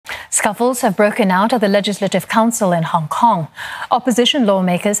Scuffles have broken out of the Legislative Council in Hong Kong. Opposition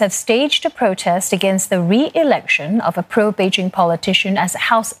lawmakers have staged a protest against the re-election of a pro-Beijing politician as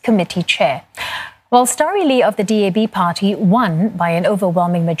House Committee Chair. While Starry Lee of the DAB party won by an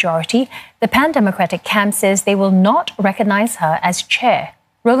overwhelming majority, the pan-democratic camp says they will not recognise her as chair.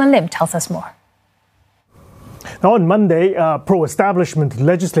 Roland Lim tells us more. Now, on Monday, pro-establishment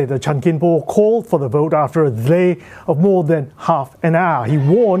legislator Chan Kin-po called for the vote after a delay of more than half an hour. He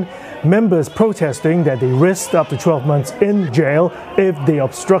warned members protesting that they risked up to 12 months in jail if they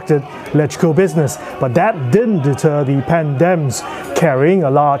obstructed LegCo business. But that didn't deter the pandems carrying a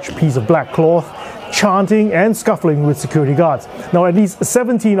large piece of black cloth, chanting and scuffling with security guards. Now, at least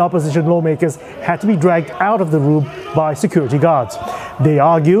 17 opposition lawmakers had to be dragged out of the room by security guards. They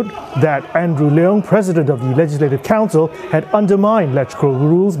argued that Andrew Leung, president of the Legislative Council, had undermined LegCo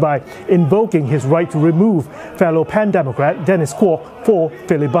rules by invoking his right to remove fellow pan-democrat Dennis Kwok for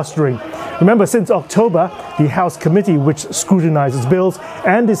filibustering. Remember, since October, the House Committee, which scrutinizes bills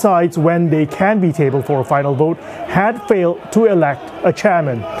and decides when they can be tabled for a final vote, had failed to elect a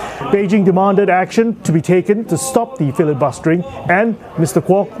chairman. Beijing demanded action to be taken to stop the filibustering, and Mr.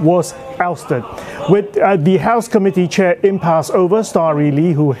 Kwok was ousted. With the House Committee chair impasse over, Starry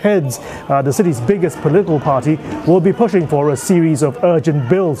Lee, who heads the city's biggest political party, will be pushing for a series of urgent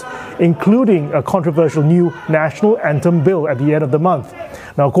bills, including a controversial new national anthem bill at the end of the month.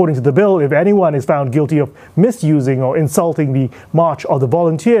 Now, according to the bill, if anyone is found guilty of misusing or insulting the March of the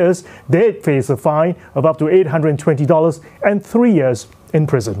Volunteers, they'd face a fine of up to $820 and 3 years in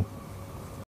prison.